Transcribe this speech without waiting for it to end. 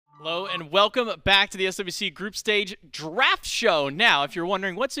Hello and welcome back to the SWC Group Stage Draft Show. Now, if you're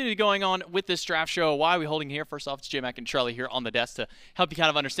wondering what's going on with this draft show, why are we holding here? First off, it's J-Mac and Charlie here on the desk to help you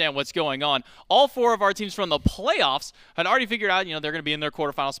kind of understand what's going on. All four of our teams from the playoffs had already figured out, they're going to be in their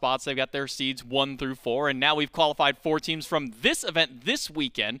quarterfinal spots. They've got their seeds 1 through 4, and now we've qualified 4 teams from this event this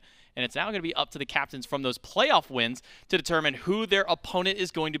weekend. And it's now going to be up to the captains from those playoff wins to determine who their opponent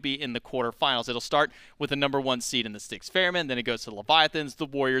is going to be in the quarterfinals. It'll start with the #1 seed in the Styx Fairmen, then it goes to the Leviathans, the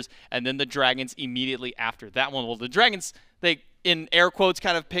Warriors, and then the Dragons immediately after that one. Well, the Dragons, they, in air quotes,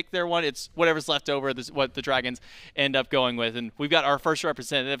 kind of pick their one. It's whatever's left over, this is what the Dragons end up going with. And we've got our first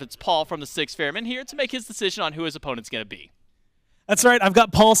representative. It's Paul from the Styx Fairmen here to make his decision on who his opponent's going to be. That's right. I've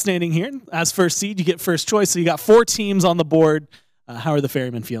got Paul standing here. As first seed, you get first choice. So you got 4 teams on the board. How are the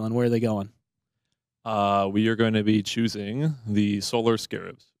Ferrymen feeling? Where are they going? We are going to be choosing the Solar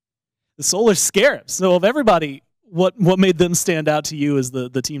Scarabs. The Solar Scarabs. So of everybody, what made them stand out to you as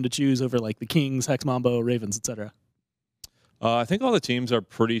the team to choose over like the Kings, Hex Mambo, Ravens, etc.? I think all the teams are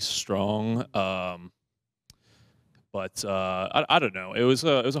pretty strong, but I don't know. It was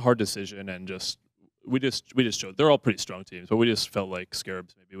a hard decision, and we just showed they're all pretty strong teams, but we just felt like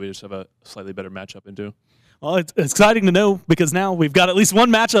Scarabs maybe we just have a slightly better matchup into. Well, it's exciting to know because now we've got at least one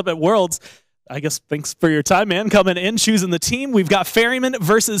matchup at Worlds. I guess thanks for your time, man, coming in, choosing the team. We've got Ferrymen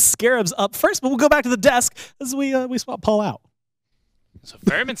versus Scarabs up first, but we'll go back to the desk as we swap Paul out. So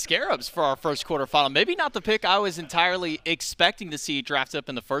Ferrymen Scarabs for our first quarterfinal. Maybe not the pick I was entirely expecting to see drafted up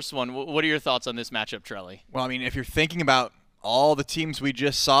in the first one. What are your thoughts on this matchup, Trelly? Well, I mean, if you're thinking about all the teams we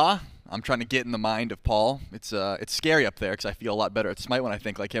just saw, I'm trying to get in the mind of Paul. It's scary up there because I feel a lot better at Smite when I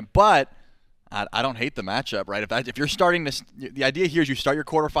think like him, but I don't hate the matchup, right? If you're starting this, the idea here is you start your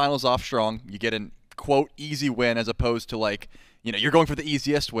quarterfinals off strong. You get an quote easy win as opposed to like, you're going for the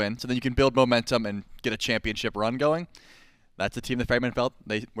easiest win, so then you can build momentum and get a championship run going. That's the team that Ferrymen felt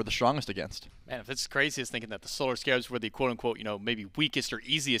they were the strongest against. Man, if it's crazy, is thinking that the Solar Scarabs were the quote-unquote, maybe weakest or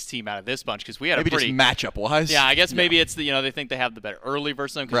easiest team out of this bunch because we had maybe a pretty just matchup-wise. Yeah, I guess maybe it's the they think they have the better early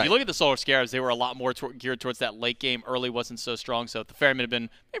versus them because you look at the Solar Scarabs, they were a lot more geared towards that late game. Early wasn't so strong, so if the Ferrymen had been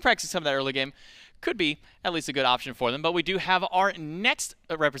maybe practicing some of that early game, could be at least a good option for them. But we do have our next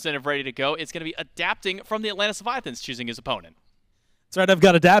representative ready to go. It's going to be Adapting from the Atlantis Leviathans, choosing his opponent. That's right, I've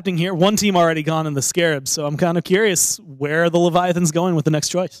got Adapting here. One team already gone in the Scarabs, so I'm kind of curious, where are the Leviathans going with the next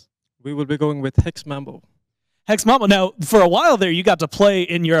choice? We will be going with Hex Mambo. Hex Mambo. Now, for a while there, you got to play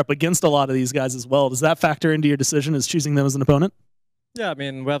in Europe against a lot of these guys as well. Does that factor into your decision as choosing them as an opponent? Yeah, I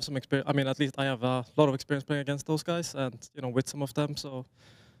mean, we have some experience. I mean, at least I have a lot of experience playing against those guys and, with some of them. So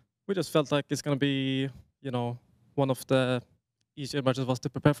we just felt like it's going to be, one of the easier matches for us to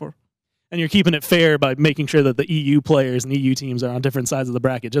prepare for. And you're keeping it fair by making sure that the EU players and EU teams are on different sides of the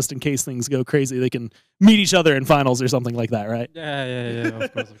bracket, just in case things go crazy. They can meet each other in finals or something like that, right? Yeah,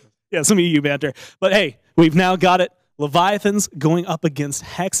 of course. Yeah, some EU banter. But hey, we've now got it. Leviathans going up against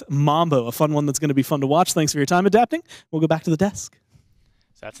Hex Mambo, a fun one that's going to be fun to watch. Thanks for your time, Adapting. We'll go back to the desk.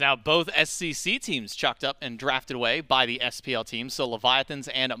 So that's now both SCC teams chalked up and drafted away by the SPL teams. So Leviathans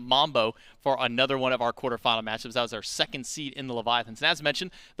and Mambo for another one of our quarterfinal matchups. That was our second seed in the Leviathans. And as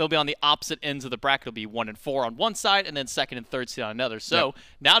mentioned, they'll be on the opposite ends of the bracket. It'll be 1 and 4 on one side and then second and third seed on another. So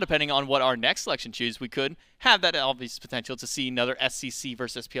now depending on what our next selection chooses, we could have that obvious potential to see another SCC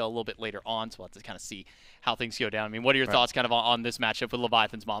versus SPL a little bit later on. So we'll have to kind of see how things go down. I mean, what are your thoughts kind of on this matchup with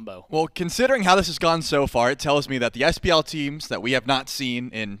Leviathans Mambo? Well, considering how this has gone so far, it tells me that the SPL teams that we have not seen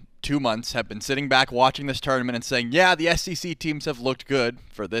in 2 months have been sitting back watching this tournament and saying, yeah, the SCC teams have looked good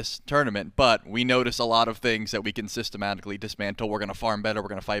for this tournament, but we notice a lot of things that we can systematically dismantle. We're going to farm better, we're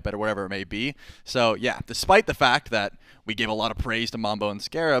going to fight better, whatever it may be. So, yeah, despite the fact that we gave a lot of praise to Mambo and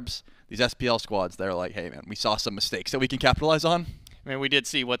Scarabs, these SPL squads, they're like, hey, man, we saw some mistakes that we can capitalize on. I mean, we did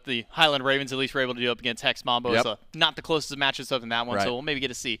see what the Highland Ravens at least were able to do up against Hex Mambo. Yep. So not the closest matches other than that one, so we'll maybe get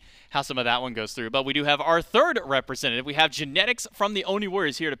to see how some of that one goes through. But we do have our third representative. We have Genetics from the Oni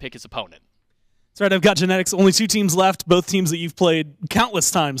Warriors here to pick his opponent. That's right, I've got Genetics. Only 2 teams left, both teams that you've played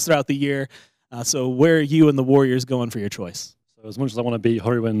countless times throughout the year. So where are you and the Warriors going for your choice? So as much as I want to beat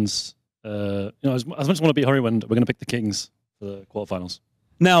Horrywinds, as much as I want to beat Horrywind, we're going to pick the Kings for the quarterfinals.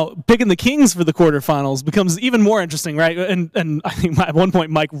 Now, picking the Kings for the quarterfinals becomes even more interesting, right? And I think at one point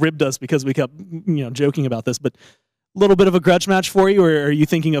Mike ribbed us because we kept joking about this, but a little bit of a grudge match for you, or are you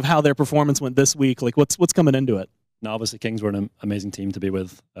thinking of how their performance went this week? Like, what's coming into it? No, obviously Kings were an amazing team to be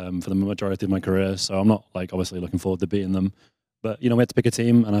with for the majority of my career, so I'm not obviously looking forward to beating them. But we had to pick a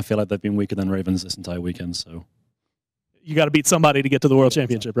team, and I feel like they've been weaker than Ravens this entire weekend, so you got to beat somebody to get to the World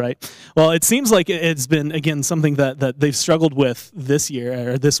Championship, right? Well, it seems like it's been, again, something that they've struggled with this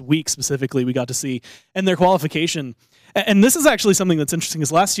year, or this week specifically, we got to see. And their qualification And this is actually something that's interesting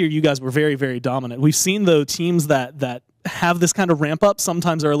because last year you guys were very, very dominant. We've seen, though, teams that have this kind of ramp up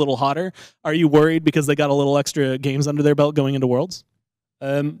sometimes are a little hotter. Are you worried because they got a little extra games under their belt going into Worlds?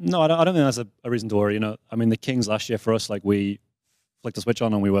 No, I don't think that's a reason to worry. I mean, the Kings last year for us, like we flicked a switch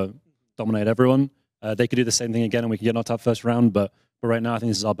on and we were dominate everyone. They could do the same thing again and we could get knocked out first round. But right now, I think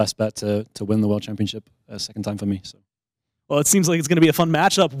this is our best bet to win the World Championship a second time for me. So. Well, it seems like it's going to be a fun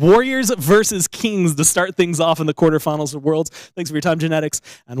matchup. Warriors versus Kings to start things off in the quarterfinals of Worlds. Thanks for your time, Genetics,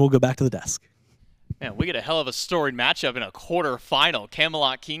 and we'll go back to the desk. Man, we get a hell of a storied matchup in a quarterfinal.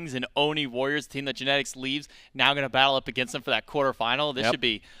 Camelot Kings and Oni Warriors, the team that Genetics leaves, now going to battle up against them for that quarterfinal. This should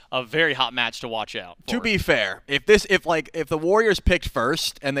be a very hot match to watch out for. To be fair, if the Warriors picked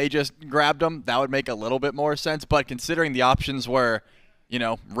first and they just grabbed them, that would make a little bit more sense. But considering the options were,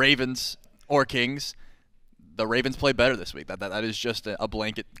 Ravens or Kings, the Ravens played better this week. That is just a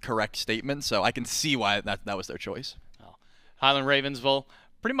blanket correct statement. So I can see why that was their choice. Oh. Highland Ravens will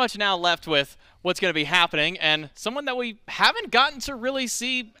pretty much now left with what's going to be happening, and someone that we haven't gotten to really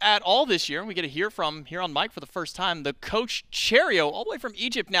see at all this year, and we get to hear from here on mic for the first time, the coach Cherio, all the way from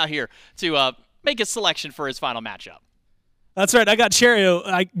Egypt now here to make a selection for his final matchup. That's right. I got Cherio.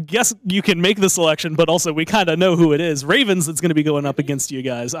 I guess you can make the selection, but also we kind of know who it is. Ravens that's going to be going up against you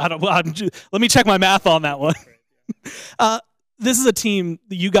guys. Let me check my math on that one. This is a team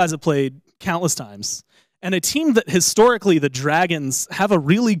that you guys have played countless times, and a team that historically the Dragons have a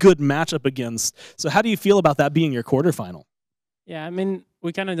really good matchup against. So how do you feel about that being your quarterfinal? Yeah, I mean,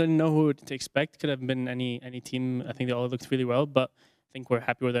 we kind of didn't know who to expect. Could have been any team. I think they all looked really well, but I think we're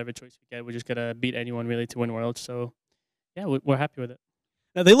happy with every choice we get. We're just going to beat anyone really to win Worlds. So, yeah, we're happy with it.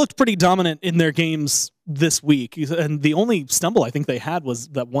 Now, they looked pretty dominant in their games this week, and the only stumble I think they had was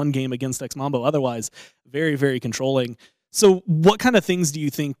that one game against X-Mambo. Otherwise, very, very controlling. So what kind of things do you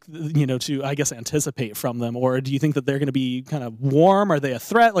think, to, I guess, anticipate from them? Or do you think that they're going to be kind of warm? Are they a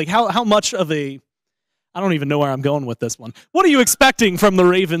threat? Like, how much of a... I don't even know where I'm going with this one. What are you expecting from the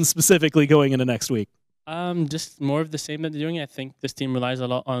Ravens specifically going into next week? Just more of the same that they're doing. I think this team relies a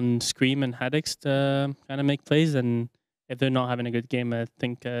lot on Scream and Haddix to kind of make plays, and if they're not having a good game, I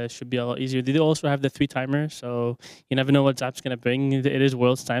think it should be a lot easier. They do also have the 3-timer, so you never know what Zap's going to bring. It is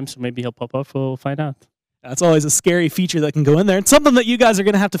World's time, so maybe he'll pop up. We'll find out. That's always a scary feature that can go in there. And something that you guys are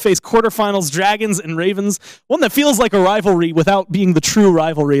going to have to face quarterfinals, Dragons and Ravens. One that feels like a rivalry without being the true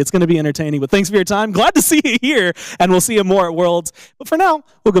rivalry. It's going to be entertaining. But thanks for your time. Glad to see you here, and we'll see you more at Worlds. But for now,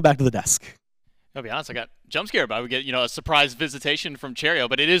 we'll go back to the desk. I'll be honest, I got jump scared by we get a surprise visitation from Cherio,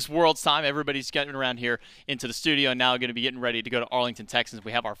 but it is Worlds time. Everybody's getting around here into the studio and now going to be getting ready to go to Arlington, Texas.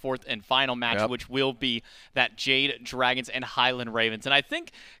 We have our fourth and final match, which will be that Jade Dragons and Highland Ravens. And I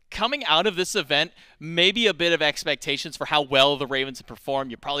think coming out of this event, maybe a bit of expectations for how well the Ravens have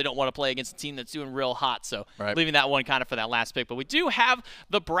performed. You probably don't want to play against a team that's doing real hot, so leaving that one kind of for that last pick. But we do have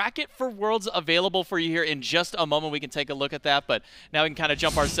the bracket for Worlds available for you here in just a moment. We can take a look at that, but now we can kind of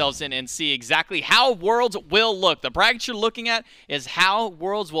jump ourselves in and see exactly how Worlds will look. The bracket you're looking at is how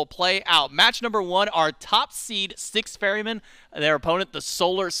Worlds will play out. Match number 1, our top seed, Six Ferrymen. Their opponent, the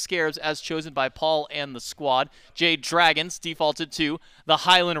Solar Scarabs, as chosen by Paul and the squad. Jade Dragons defaulted to the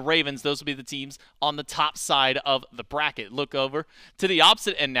Highland Ravens. Those will be the teams on the top side of the bracket. Look over to the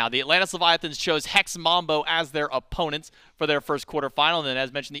opposite end now. The Atlantis Leviathans chose Hex Mambo as their opponents for their first quarterfinal. And then,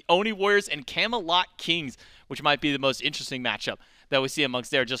 as mentioned, the Oni Warriors and Camelot Kings, which might be the most interesting matchup that we see amongst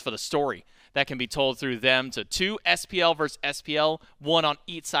there just for the story that can be told through them, to 2 SPL versus SPL, 1 on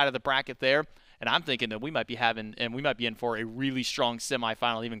each side of the bracket there. And I'm thinking that we might be in for a really strong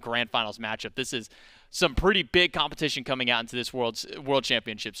semifinal, even grand finals matchup. This is some pretty big competition coming out into this World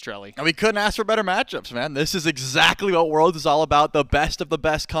Championships, Trelly. And we couldn't ask for better matchups, man. This is exactly what Worlds is all about, the best of the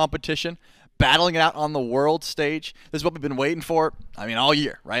best competition, battling it out on the world stage. This is what we've been waiting for, all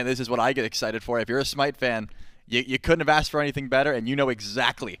year, right? This is what I get excited for. If you're a Smite fan, you couldn't have asked for anything better, and you know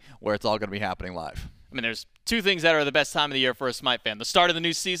exactly where it's all going to be happening live. There's two things that are the best time of the year for a Smite fan: the start of the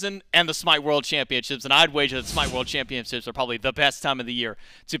new season and the Smite World Championships. And I'd wager that the Smite World Championships are probably the best time of the year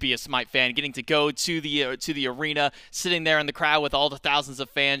to be a Smite fan. Getting to go to the arena, sitting there in the crowd with all the thousands of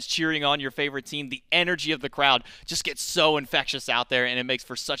fans cheering on your favorite team. The energy of the crowd just gets so infectious out there, and it makes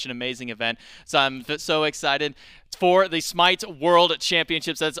for such an amazing event. So I'm so excited for the Smite World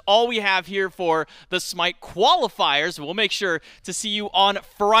Championships. That's all we have here for the Smite qualifiers. We'll make sure to see you on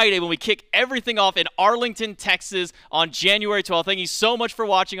Friday when we kick everything off in Arlington, Texas on January 12th. Thank you so much for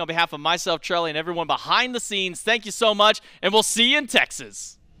watching. On behalf of myself, Trelly, and everyone behind the scenes, thank you so much, and we'll see you in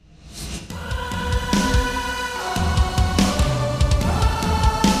Texas.